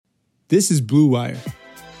This is Blue Wire.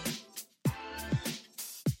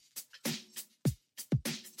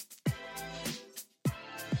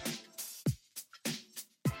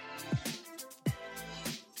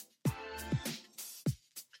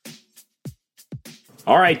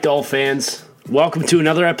 All right, Dolph fans, welcome to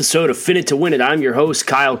another episode of Fin It to Win It. I'm your host,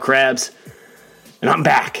 Kyle Krabs, and I'm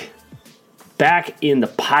back. Back in the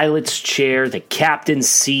pilot's chair, the captain's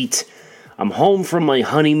seat. I'm home from my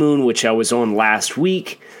honeymoon, which I was on last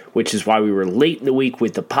week, which is why we were late in the week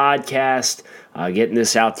with the podcast. Getting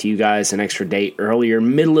this out to you guys an extra day earlier,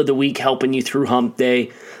 middle of the week, helping you through hump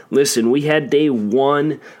day. Listen, we had day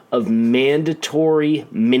one of mandatory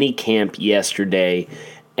minicamp yesterday,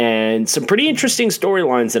 and some pretty interesting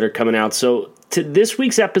storylines that are coming out. So this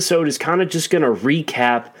week's episode is kind of just going to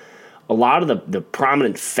recap a lot of the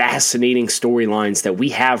prominent, fascinating storylines that we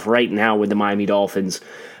have right now with the Miami Dolphins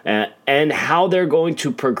and how they're going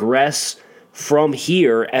to progress from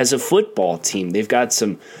here as a football team. They've got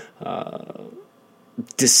some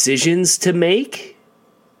decisions to make.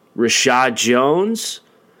 Reshad Jones,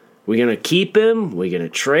 we're going to keep him? We're going to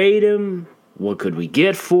trade him? What could we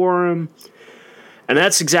get for him? And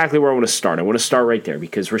that's exactly where I want to start. I want to start right there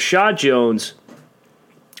because Reshad Jones,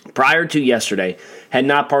 prior to yesterday, had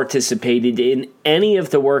not participated in any of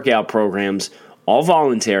the workout programs, all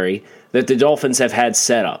voluntary, that the Dolphins have had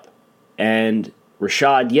set up. And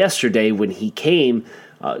Reshad yesterday, when he came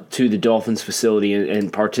to the Dolphins facility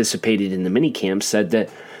and participated in the minicamp, said that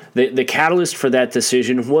the catalyst for that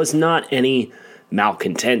decision was not any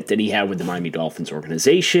malcontent that he had with the Miami Dolphins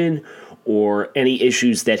organization or any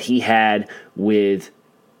issues that he had with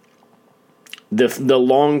the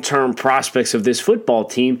long-term prospects of this football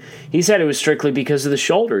team. He said it was strictly because of the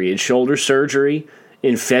shoulder. He had shoulder surgery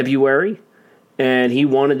in February, and he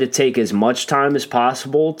wanted to take as much time as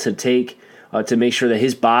possible to make sure that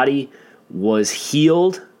his body was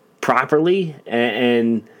healed properly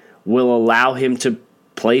and will allow him to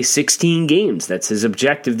play 16 games. That's his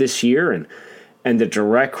objective this year, and the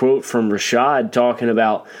direct quote from Reshad talking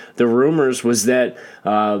about the rumors was that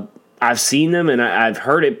I've seen them and I've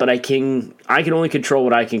heard it, but I can only control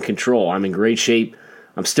what I can control. I'm in great shape.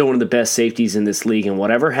 I'm still one of the best safeties in this league, and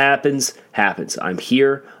whatever happens, happens. I'm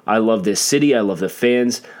here. I love this city. I love the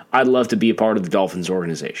fans. I'd love to be a part of the Dolphins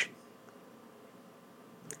organization.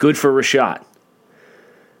 Good for Reshad.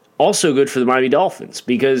 Also good for the Miami Dolphins,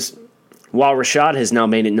 because while Reshad has now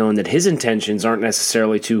made it known that his intentions aren't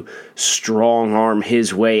necessarily to strong-arm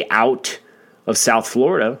his way out of South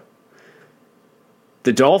Florida,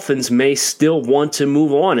 the Dolphins may still want to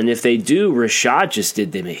move on. And if they do, Reshad just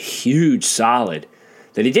did them a huge solid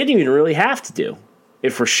that he didn't even really have to do.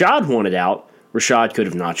 If Reshad wanted out, Reshad could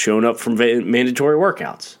have not shown up for mandatory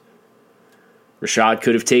workouts. Reshad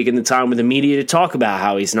could have taken the time with the media to talk about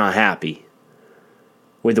how he's not happy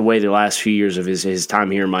with the way the last few years of his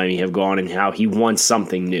time here in Miami have gone and how he wants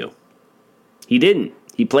something new. He didn't.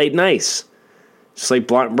 He played nice. Just like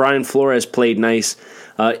Brian Flores played nice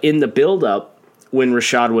in the build-up when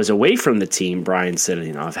Reshad was away from the team. Brian said,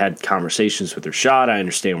 I've had conversations with Reshad. I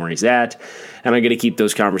understand where he's at, and I'm going to keep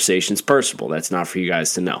those conversations personal. That's not for you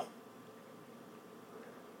guys to know.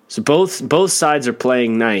 So both sides are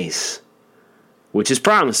playing nice, which is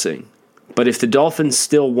promising. But if the Dolphins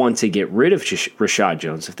still want to get rid of Reshad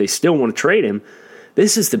Jones, if they still want to trade him,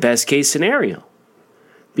 this is the best case scenario.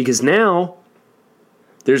 Because now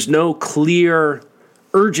there's no clear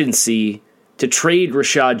urgency to trade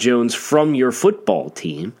Reshad Jones from your football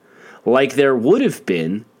team like there would have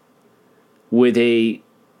been with a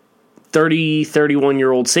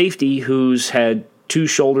 31-year-old safety who's had 2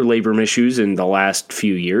 shoulder labrum issues in the last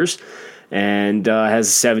few years and has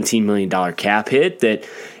a $17 million cap hit that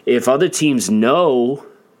if other teams know,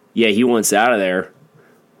 he wants out of there,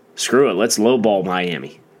 screw it, let's lowball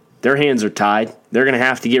Miami. Their hands are tied. They're going to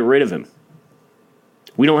have to get rid of him.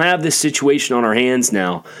 We don't have this situation on our hands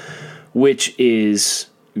now, which is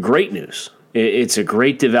great news. It's a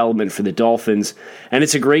great development for the Dolphins, and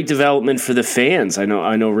it's a great development for the fans. I know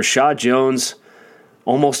Reshad Jones,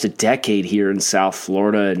 almost a decade here in South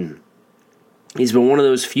Florida, and he's been one of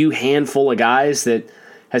those few handful of guys that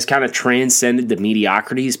has kind of transcended the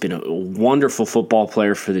mediocrity. He's been a wonderful football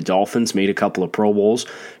player for the Dolphins, made a couple of Pro Bowls,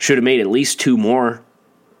 should have made at least 2 more.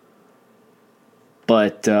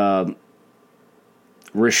 But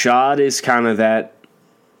Reshad is kind of that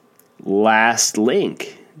last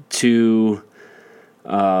link to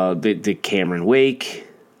the Cameron Wake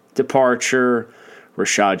departure.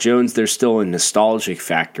 Reshad Jones, there's still a nostalgic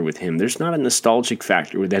factor with him. There's not a nostalgic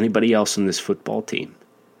factor with anybody else on this football team.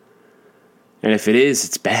 And if it is,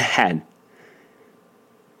 it's bad.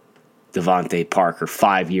 Devontae Parker,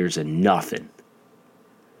 5 years and nothing.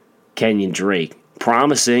 Kenyon Drake.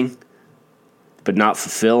 Promising, but not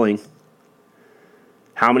fulfilling.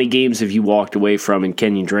 How many games have you walked away from in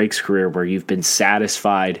Kenyon Drake's career where you've been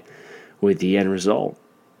satisfied with the end result?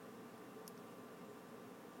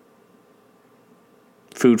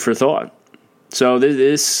 Food for thought. So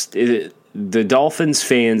the Dolphins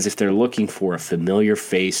fans, if they're looking for a familiar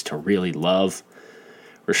face to really love,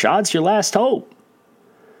 Reshad's your last hope.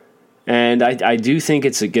 And I do think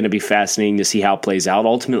it's going to be fascinating to see how it plays out.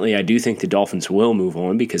 Ultimately, I do think the Dolphins will move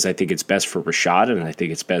on because I think it's best for Reshad and I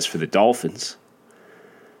think it's best for the Dolphins.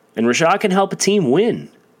 And Reshad can help a team win.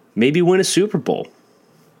 Maybe win a Super Bowl.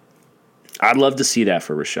 I'd love to see that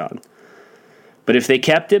for Reshad. But if they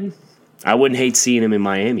kept him, I wouldn't hate seeing him in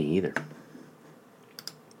Miami either.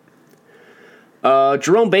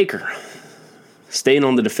 Jerome Baker, staying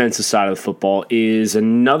on the defensive side of the football, is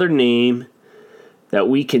another name that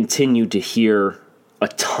we continue to hear a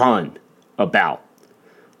ton about.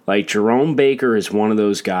 Like, Jerome Baker is one of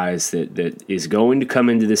those guys that is going to come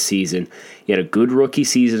into the season. He had a good rookie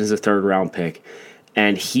season as a third-round pick,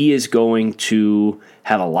 and he is going to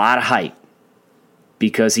have a lot of hype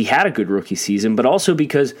because he had a good rookie season, but also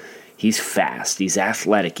because he's fast, he's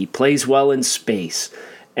athletic, he plays well in space,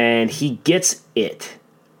 and he gets it,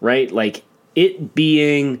 right? Like, it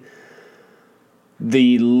being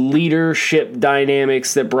the leadership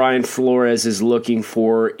dynamics that Brian Flores is looking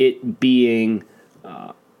for, it being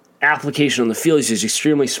application on the field. He's an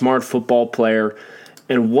extremely smart football player.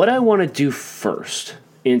 And what I want to do first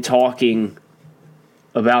in talking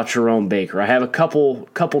about Jerome Baker, I have a couple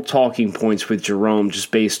talking points with Jerome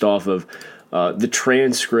just based off of the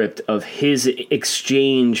transcript of his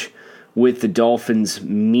exchange with the Dolphins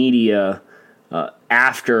media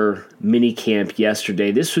after minicamp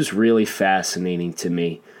yesterday. This was really fascinating to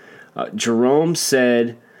me. Jerome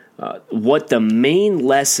said what the main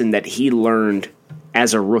lesson that he learned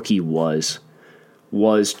as a rookie was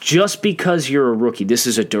just because you're a rookie, this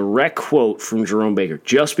is a direct quote from Jerome Baker,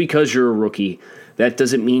 just because you're a rookie, that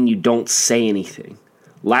doesn't mean you don't say anything.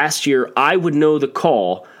 Last year, I would know the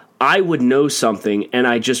call, I would know something, and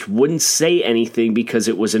I just wouldn't say anything because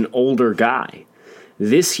it was an older guy.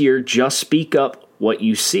 This year, just speak up what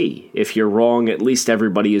you see. If you're wrong, at least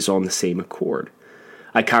everybody is on the same accord.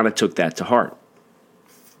 I kind of took that to heart.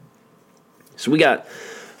 So we got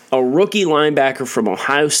a rookie linebacker from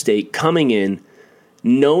Ohio State coming in,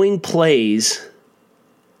 knowing plays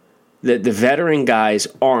that the veteran guys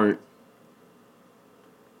aren't.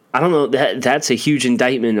 I don't know, that's a huge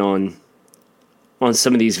indictment on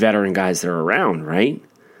some of these veteran guys that are around, right?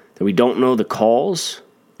 That we don't know the calls,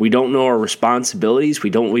 we don't know our responsibilities, we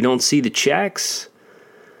don't see the checks.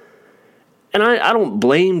 And I don't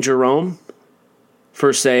blame Jerome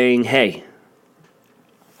for saying, "Hey,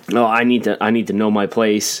 no, I need to know my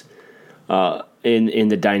place in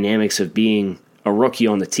the dynamics of being a rookie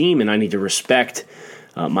on the team, and I need to respect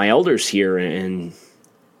my elders here and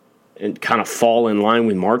kind of fall in line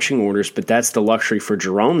with marching orders." But that's the luxury for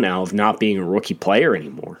Jerome now of not being a rookie player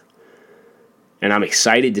anymore. And I'm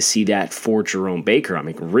excited to see that for Jerome Baker.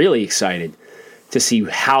 I'm really excited to see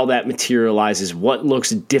how that materializes, what looks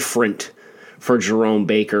different for Jerome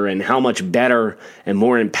Baker, and how much better and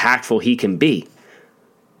more impactful he can be.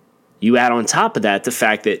 You add on top of that the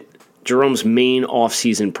fact that Jerome's main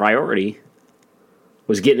offseason priority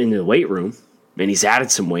was getting into the weight room, and he's added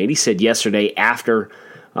some weight. He said yesterday after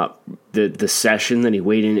the session that he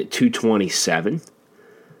weighed in at 227.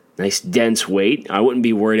 Nice dense weight. I wouldn't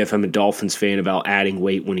be worried if I'm a Dolphins fan about adding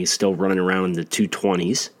weight when he's still running around in the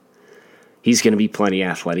 220s. He's going to be plenty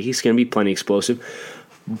athletic. He's going to be plenty explosive.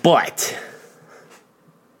 But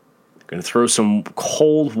I'm going to throw some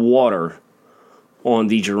cold water on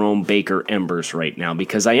the Jerome Baker embers right now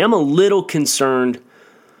because I am a little concerned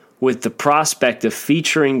with the prospect of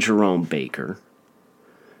featuring Jerome Baker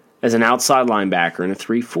as an outside linebacker in a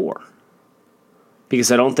 3-4.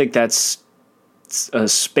 Because I don't think that's a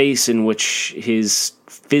space in which his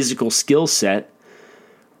physical skill set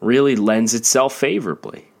really lends itself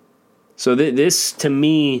favorably. So this, to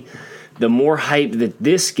me, the more hype that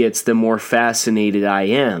this gets, the more fascinated I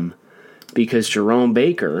am, because Jerome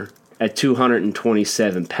Baker at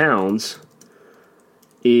 227 pounds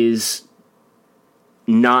is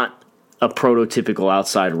not a prototypical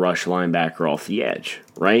outside rush linebacker off the edge,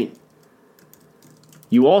 right?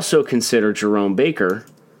 You also consider Jerome Baker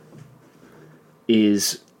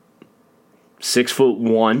is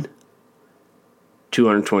 6'1",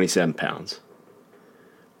 227 pounds,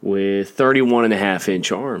 with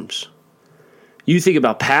 31.5-inch arms. You think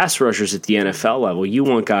about pass rushers at the NFL level, you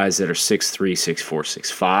want guys that are 6'3", 6'4",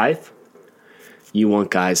 6'5". You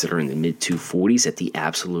want guys that are in the mid-240s at the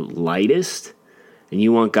absolute lightest. and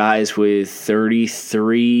you want guys with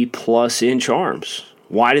 33-plus inch arms.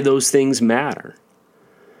 Why do those things matter?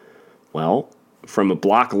 Well, from a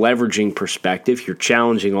block leveraging perspective, you're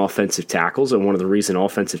challenging offensive tackles, and one of the reasons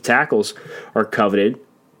offensive tackles are coveted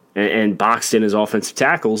and boxed in as offensive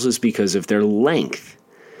tackles is because of their length.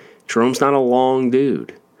 Jerome's not a long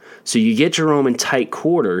dude. So you get Jerome in tight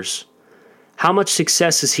quarters, how much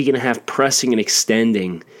success is he going to have pressing and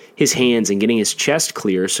extending his hands and getting his chest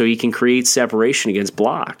clear so he can create separation against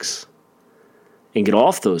blocks and get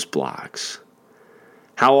off those blocks?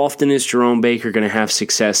 How often is Jerome Baker going to have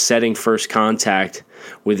success setting first contact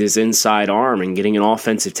with his inside arm and getting an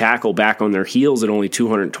offensive tackle back on their heels at only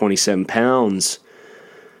 227 pounds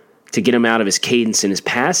to get him out of his cadence in his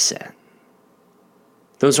pass set?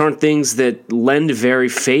 Those aren't things that lend very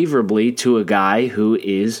favorably to a guy who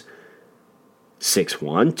is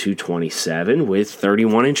 6'1", 227 with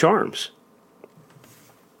 31-inch arms.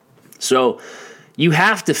 So you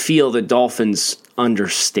have to feel the Dolphins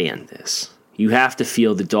understand this. You have to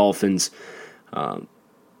feel the Dolphins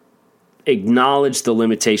acknowledge the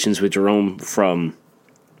limitations with Jerome from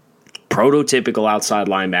prototypical outside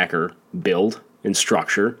linebacker build and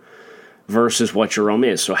structure versus what Jerome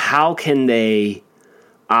is. So how can they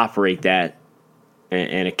operate that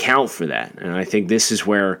and account for that? And I think this is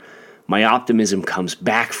where my optimism comes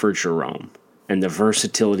back for Jerome and the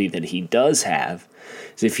versatility that he does have.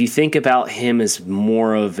 Is if you think about him as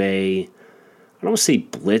more of a, I don't want to say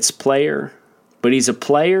blitz player, but he's a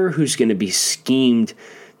player who's going to be schemed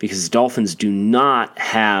because the Dolphins do not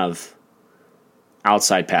have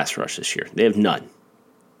outside pass rush this year. They have none.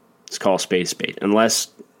 Let's call a spade a spade. Unless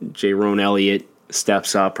Jerome Elliott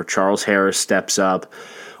steps up or Charles Harris steps up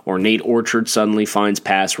or Nate Orchard suddenly finds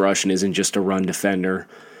pass rush and isn't just a run defender.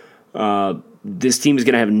 This team is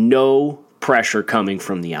going to have no pressure coming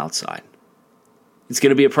from the outside. It's going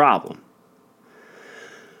to be a problem.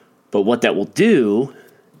 But what that will do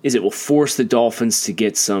is it will force the Dolphins to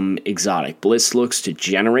get some exotic blitz looks to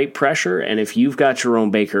generate pressure. And if you've got Jerome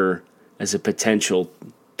Baker as a potential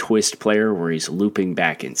twist player where he's looping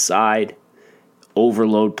back inside,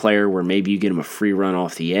 overload player where maybe you get him a free run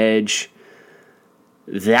off the edge,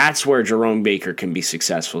 that's where Jerome Baker can be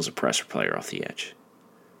successful as a presser player off the edge.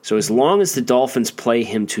 So as long as the Dolphins play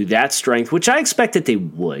him to that strength, which I expect that they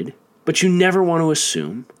would, but you never want to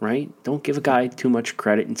assume, right? Don't give a guy too much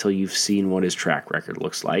credit until you've seen what his track record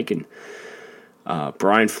looks like. And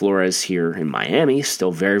Brian Flores here in Miami is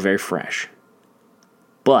still very, very fresh.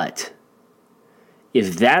 But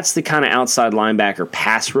if that's the kind of outside linebacker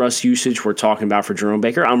pass rush usage we're talking about for Jerome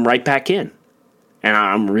Baker, I'm right back in. And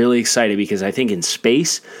I'm really excited because I think in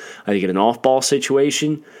space, I think in an off-ball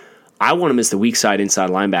situation, I want him as the weak side inside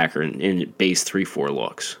linebacker in base 3-4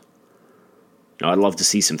 looks. I'd love to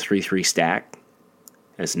see some 3-3 stack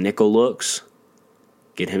as nickel looks.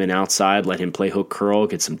 Get him in outside, let him play hook curl,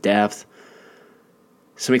 get some depth.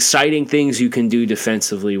 Some exciting things you can do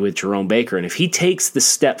defensively with Jerome Baker. And if he takes the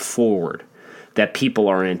step forward that people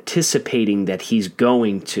are anticipating that he's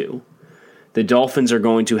going to, the Dolphins are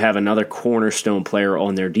going to have another cornerstone player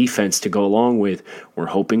on their defense to go along with. We're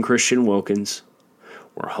hoping Christian Wilkins.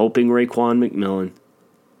 We're hoping Raekwon McMillan,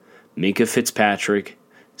 Minka Fitzpatrick,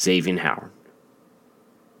 Xavier Howard.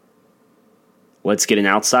 Let's get an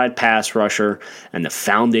outside pass rusher, and the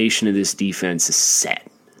foundation of this defense is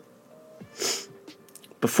set.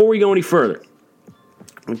 Before we go any further,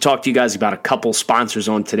 I'm going to talk to you guys about a couple sponsors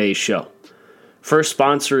on today's show. First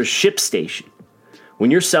sponsor is ShipStation. When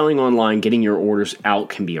you're selling online, getting your orders out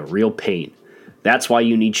can be a real pain. That's why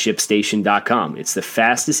you need ShipStation.com. It's the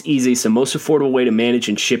fastest, easiest, and most affordable way to manage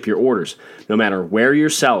and ship your orders. No matter where you're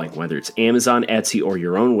selling, whether it's Amazon, Etsy, or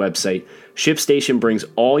your own website, ShipStation brings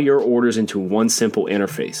all your orders into one simple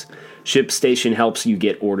interface. ShipStation helps you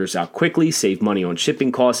get orders out quickly, save money on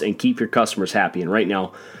shipping costs, and keep your customers happy. And right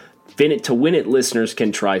now, Fin It to Win It listeners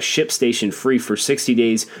can try ShipStation free for 60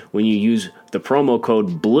 days when you use the promo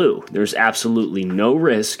code BLUE. There's absolutely no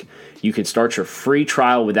risk. You can start your free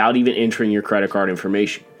trial without even entering your credit card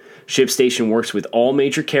information. ShipStation works with all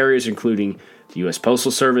major carriers, including the U.S.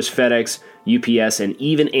 Postal Service, FedEx, UPS, and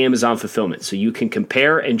even Amazon Fulfillment, so you can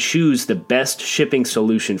compare and choose the best shipping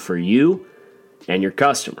solution for you and your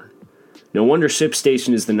customer. No wonder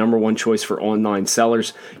ShipStation is the number one choice for online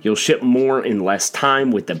sellers. You'll ship more in less time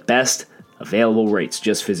with the best available rates.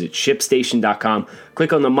 Just visit ShipStation.com,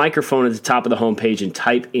 click on the microphone at the top of the homepage, and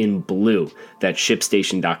type in BLUE. That's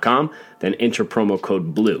ShipStation.com, then enter promo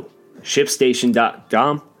code BLUE.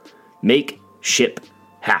 ShipStation.com, make ship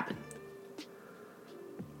happen.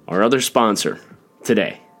 Our other sponsor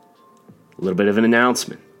today, a little bit of an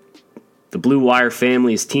announcement. The Blue Wire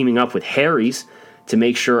family is teaming up with Harry's to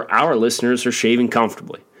make sure our listeners are shaving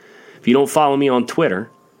comfortably. If you don't follow me on Twitter,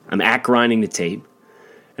 I'm at Grinding the Tape,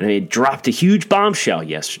 and I dropped a huge bombshell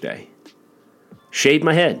yesterday. Shaved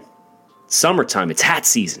my head. It's summertime. It's hat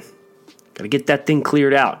season. Got to get that thing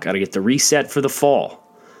cleared out. Got to get the reset for the fall.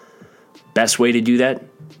 Best way to do that?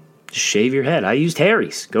 Just shave your head. I used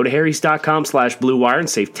Harry's. Go to harrys.com/bluewire and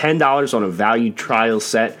save $10 on a valued trial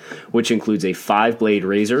set, which includes a 5-blade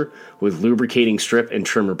razor with lubricating strip and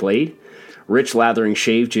trimmer blade, rich lathering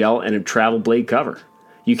shave gel, and a travel blade cover.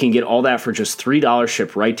 You can get all that for just $3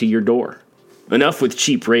 shipped right to your door. Enough with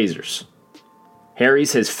cheap razors.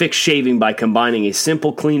 Harry's has fixed shaving by combining a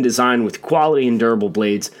simple, clean design with quality and durable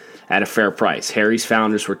blades at a fair price. Harry's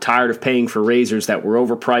founders were tired of paying for razors that were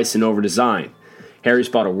overpriced and overdesigned. Harry's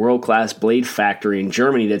bought a world-class blade factory in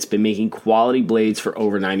Germany that's been making quality blades for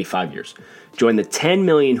over 95 years. Join the 10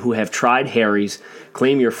 million who have tried Harry's.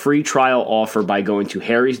 Claim your free trial offer by going to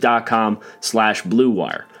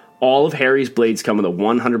harrys.com/bluewire. All of Harry's blades come with a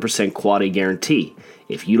 100% quality guarantee.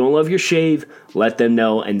 If you don't love your shave, let them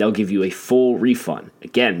know and they'll give you a full refund.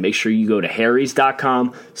 Again, make sure you go to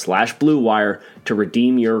harrys.com/bluewire to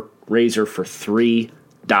redeem your razor for $3.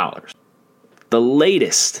 The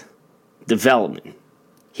latest development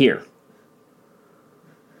here,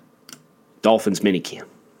 Dolphins minicamp,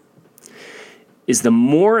 is the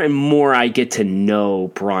more and more I get to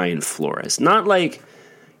know Brian Flores. Not like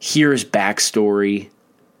hear his backstory,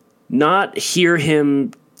 not hear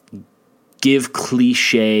him give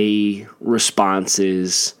cliche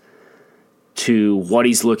responses to what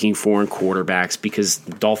he's looking for in quarterbacks, because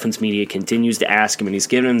the Dolphins media continues to ask him, and he's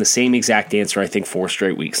given him the same exact answer, I think, 4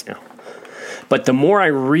 straight weeks now. But the more I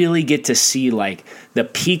really get to see like the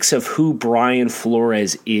peaks of who Brian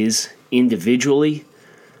Flores is individually,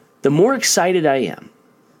 the more excited I am.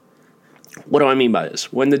 What do I mean by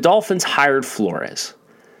this? When the Dolphins hired Flores,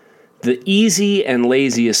 the easy and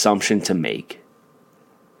lazy assumption to make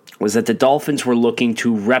was that the Dolphins were looking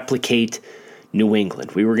to replicate New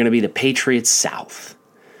England. We were going to be the Patriots South.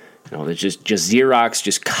 You know, just Xerox,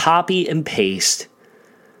 just copy and paste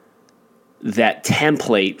that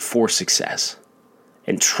template for success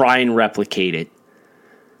and try and replicate it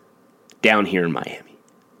down here in Miami.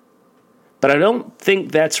 But I don't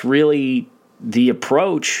think that's really the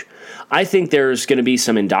approach. I think there's going to be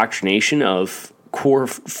some indoctrination of core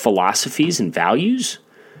philosophies and values,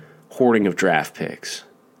 hoarding of draft picks,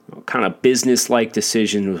 kind of business-like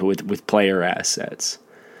decisions with player assets.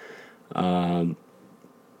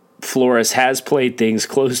 Flores has played things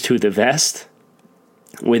close to the vest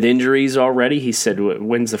with injuries already. He said,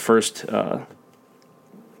 when's the first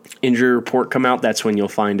injury report come out? That's when you'll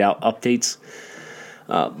find out updates.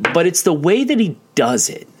 But it's the way that he does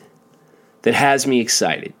it that has me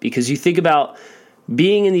excited, because you think about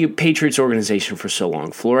being in the Patriots organization for so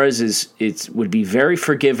long. Flores would be very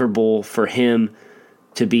forgivable for him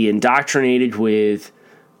to be indoctrinated with,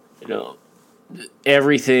 you know,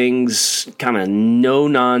 everything's kind of no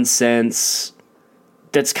nonsense.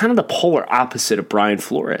 That's kind of the polar opposite of Brian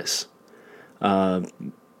Flores.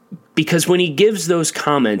 Because when he gives those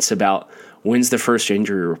comments about when's the first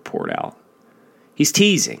injury report out, he's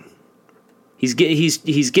teasing. He's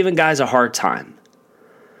giving guys a hard time.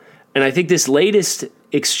 And I think this latest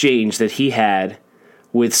exchange that he had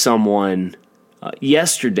with someone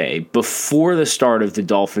yesterday before the start of the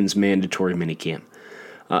Dolphins' mandatory minicamp,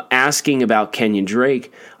 asking about Kenyon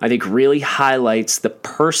Drake, I think really highlights the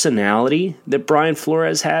personality that Brian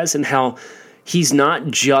Flores has and how he's not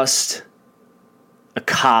just a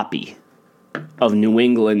copy of New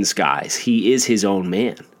England's guys. He is his own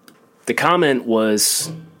man. The comment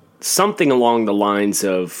was something along the lines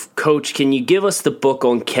of, Coach, can you give us the book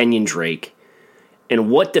on Kenyon Drake and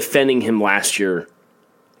what defending him last year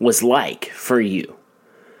was like for you?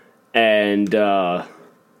 And how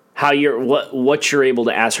what you're able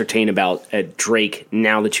to ascertain about Drake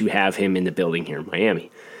now that you have him in the building here in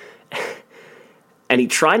Miami. And he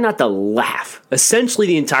tried not to laugh essentially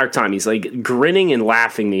the entire time. He's like grinning and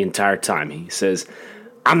laughing the entire time. He says,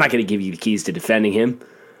 I'm not going to give you the keys to defending him.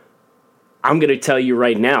 I'm going to tell you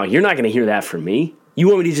right now, you're not going to hear that from me. You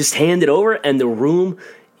want me to just hand it over? And the room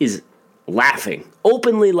is laughing,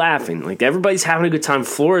 openly laughing. Like everybody's having a good time.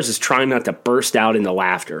 Flores is trying not to burst out into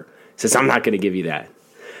laughter. He says, I'm not going to give you that.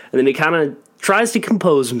 And then he kind of tries to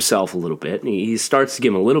compose himself a little bit. And he starts to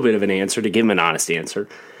give him a little bit of an answer, to give him an honest answer.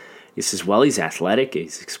 He says, well, he's athletic,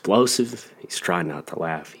 he's explosive, he's trying not to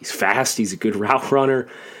laugh. He's fast, he's a good route runner.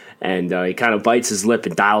 And he kind of bites his lip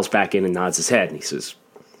and dials back in and nods his head. And he says,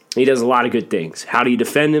 he does a lot of good things. How do you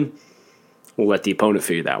defend him? We'll let the opponent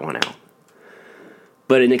figure that one out.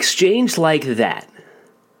 But an exchange like that,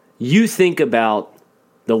 you think about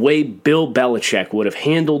the way Bill Belichick would have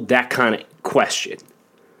handled that kind of question.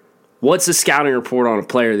 What's the scouting report on a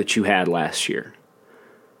player that you had last year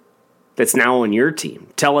that's now on your team?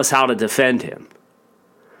 Tell us how to defend him.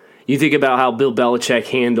 You think about how Bill Belichick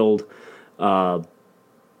handled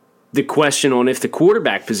the question on if the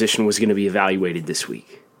quarterback position was going to be evaluated this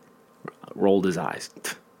week. Rolled his eyes.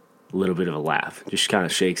 A little bit of a laugh. Just kind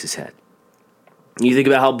of shakes his head. You think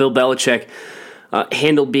about how Bill Belichick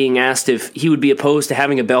handled being asked if he would be opposed to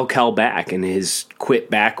having a bell cow back, and his quip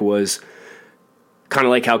back was kind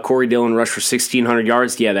of like how Corey Dillon rushed for 1,600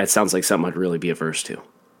 yards. Yeah, that sounds like something I'd really be averse to.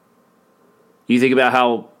 You think about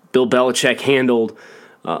how Bill Belichick handled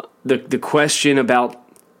the question about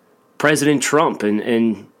President Trump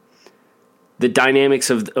and the dynamics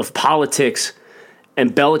of politics,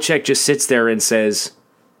 and Belichick just sits there and says,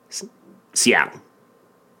 Seattle.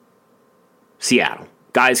 Seattle.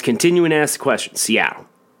 Guys continuing to ask the question, Seattle.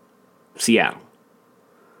 Seattle.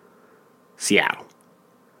 Seattle.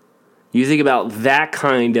 You think about that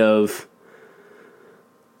kind of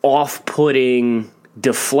off-putting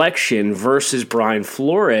deflection versus Brian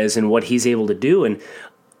Flores and what he's able to do, and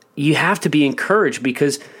you have to be encouraged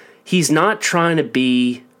because he's not trying to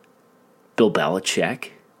be Bill Belichick.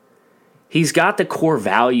 He's got the core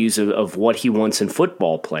values of what he wants in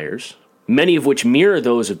football players, many of which mirror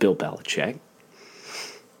those of Bill Belichick.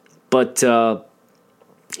 But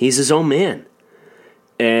he's his own man.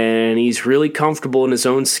 And he's really comfortable in his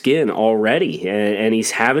own skin already. And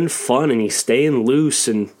he's having fun and he's staying loose.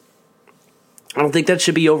 And I don't think that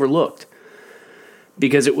should be overlooked.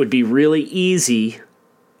 Because it would be really easy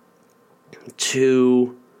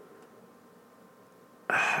to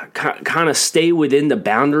kind of stay within the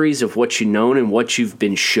boundaries of what you know and what you've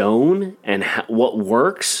been shown and what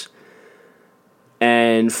works.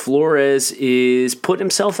 And Flores is putting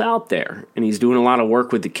himself out there, and he's doing a lot of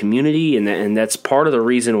work with the community, and that's part of the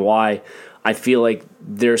reason why I feel like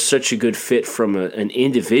they're such a good fit from an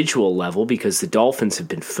individual level, because the Dolphins have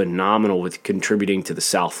been phenomenal with contributing to the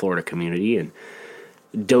South Florida community and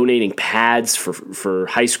donating pads for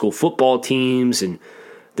high school football teams and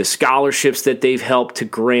the scholarships that they've helped to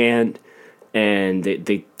grant, and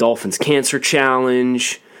the Dolphins Cancer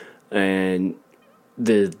Challenge, and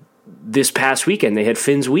this past weekend, they had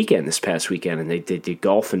Finn's Weekend this past weekend, and they did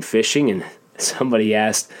golf and fishing, and somebody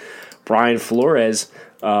asked Brian Flores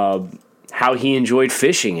how he enjoyed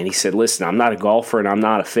fishing, and he said, listen, I'm not a golfer and I'm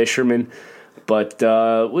not a fisherman, but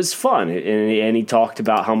it was fun, and he talked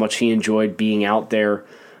about how much he enjoyed being out there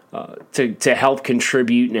to help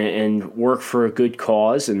contribute and work for a good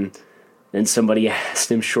cause. And then somebody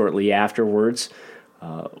asked him shortly afterwards,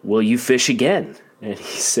 will you fish again? And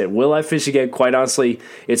he said, will I fish again? Quite honestly,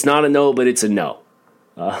 it's not a no, but it's a no.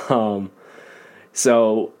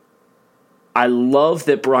 So I love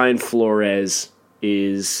that Brian Flores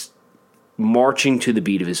is marching to the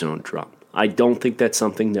beat of his own drum. I don't think that's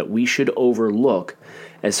something that we should overlook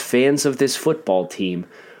as fans of this football team.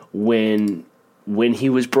 When he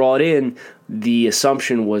was brought in, the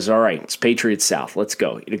assumption was, all right, it's Patriots South, let's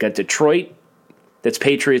go. You got Detroit, that's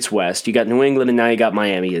Patriots West. You got New England, and now you got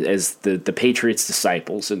Miami as the Patriots'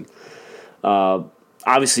 disciples. And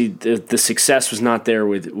obviously the success was not there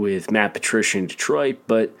with Matt Patricia in Detroit,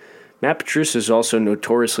 but Matt Patricia is also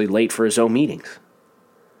notoriously late for his own meetings.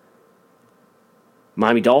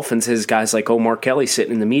 Miami Dolphins has guys like Omar Kelly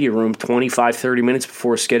sitting in the media room 25, 30 minutes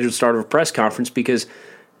before a scheduled start of a press conference because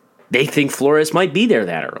they think Flores might be there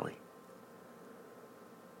that early.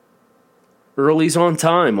 Early's on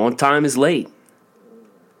time is late.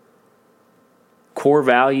 Core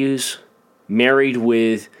values married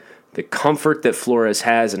with the comfort that Flores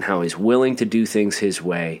has and how he's willing to do things his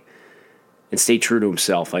way and stay true to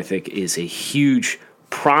himself, I think, is a huge,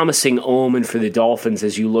 promising omen for the Dolphins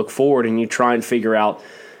as you look forward and you try and figure out,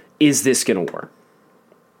 is this going to work?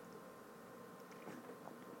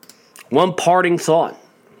 One parting thought.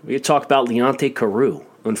 We could talk about Leonte Carroo,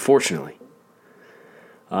 unfortunately.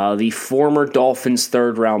 The former Dolphins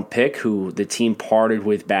third-round pick, who the team parted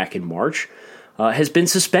with back in March, has been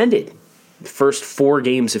suspended the first 4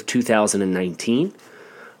 games of 2019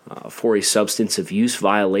 for a substance abuse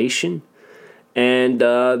violation. And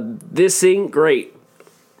this ain't great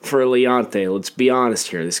for Leonte. Let's be honest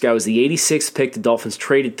here. This guy was the 86th pick. The Dolphins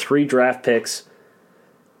traded 3 draft picks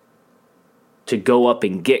to go up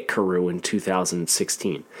and get Carroo in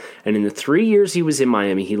 2016. And in the 3 years he was in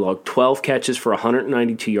Miami, he logged 12 catches for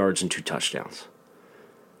 192 yards and 2 touchdowns.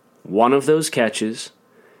 One of those catches,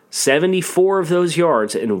 74 of those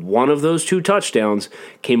yards, and one of those 2 touchdowns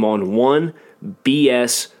came on one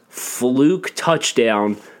BS fluke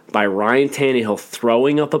touchdown by Ryan Tannehill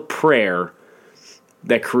throwing up a prayer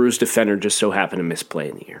that Carroo's defender just so happened to misplay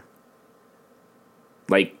in the year.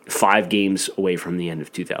 Like 5 games away from the end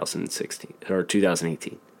of 2016 or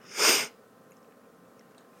 2018.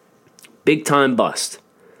 Big time bust.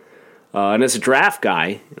 And as a draft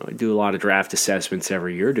guy, I do a lot of draft assessments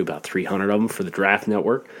every year, do about 300 of them for the Draft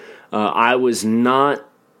Network. I was not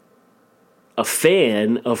a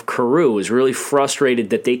fan of Carroo. I was really frustrated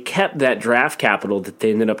that they kept that draft capital that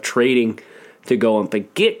they ended up trading to go up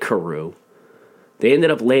and get Carroo. They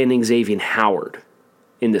ended up landing Xavier Howard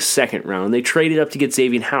in the second round. They traded up to get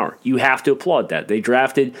Xavier Howard. You have to applaud that. They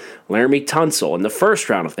drafted Laramie Tunsil in the first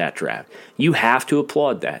round of that draft. You have to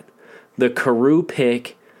applaud that. The Carroo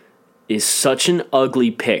pick is such an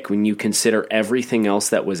ugly pick when you consider everything else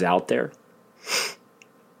that was out there.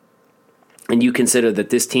 And you consider that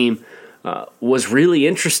this team was really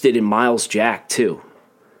interested in Miles Jack too.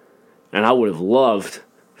 And I would have loved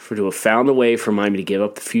to have found a way for Miami to give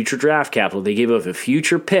up the future draft capital. They gave up a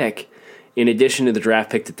future pick in addition to the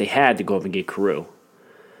draft pick that they had to go up and get Carroo.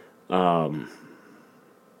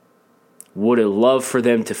 Would have loved for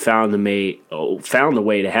them to found a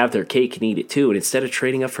way to have their cake and eat it too. And instead of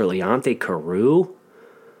trading up for Leonte Carroo,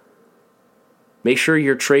 make sure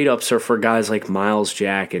your trade-ups are for guys like Miles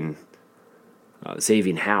Jack and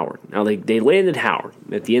Xavier Howard. Now, they landed Howard.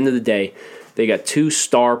 At the end of the day, they got 2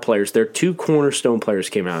 star players. Their 2 cornerstone players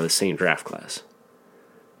came out of the same draft class.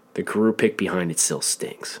 The Carroo pick behind it still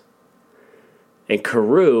stinks. And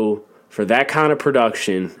Carroo, for that kind of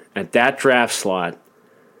production at that draft slot,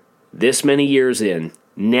 this many years in,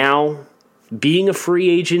 now being a free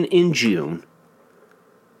agent in June,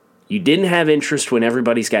 you didn't have interest when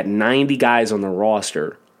everybody's got 90 guys on the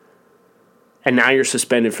roster, and now you're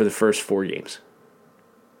suspended for the first 4 games.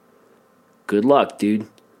 Good luck, dude.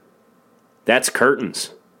 That's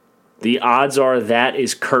curtains. The odds are that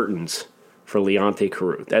is curtains for Leonte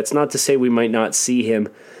Carroo. That's not to say we might not see him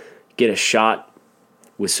get a shot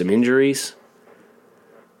with some injuries,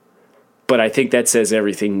 but I think that says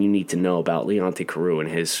everything you need to know about Leonte Carroo and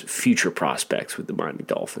his future prospects with the Miami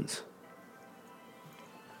Dolphins.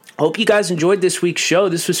 Hope you guys enjoyed this week's show.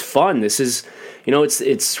 This was fun. This is,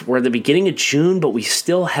 we're at the beginning of June, but we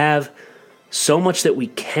still have so much that we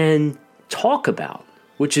can talk about,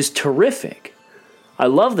 which is terrific. I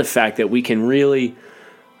love the fact that we can really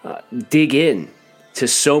dig in to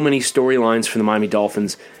so many storylines for the Miami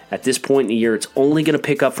Dolphins at this point in the year. It's only going to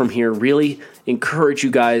pick up from here. Really encourage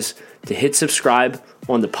you guys to hit subscribe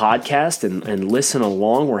on the podcast and listen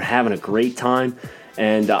along. We're having a great time,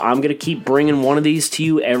 and I'm going to keep bringing one of these to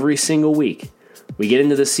you every single week. We get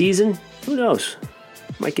into the season, who knows?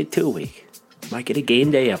 Might get 2 a week. Might get a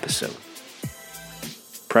game day episode.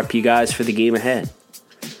 Prep you guys for the game ahead.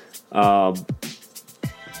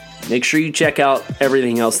 Make sure you check out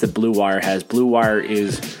everything else that Blue Wire has. Blue Wire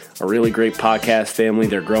is a really great podcast family.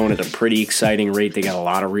 They're growing at a pretty exciting rate. They got a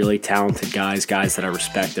lot of really talented guys that I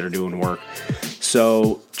respect that are doing work.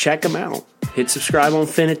 So check them out. Hit subscribe on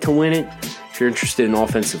Fin It to Win It. If you're interested in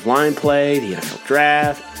offensive line play, the NFL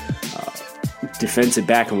draft, defensive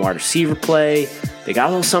back and wide receiver play, they got a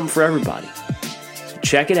little something for everybody. So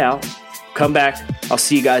check it out. Come back. I'll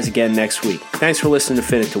see you guys again next week. Thanks for listening to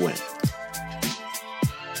Fin It to Win It.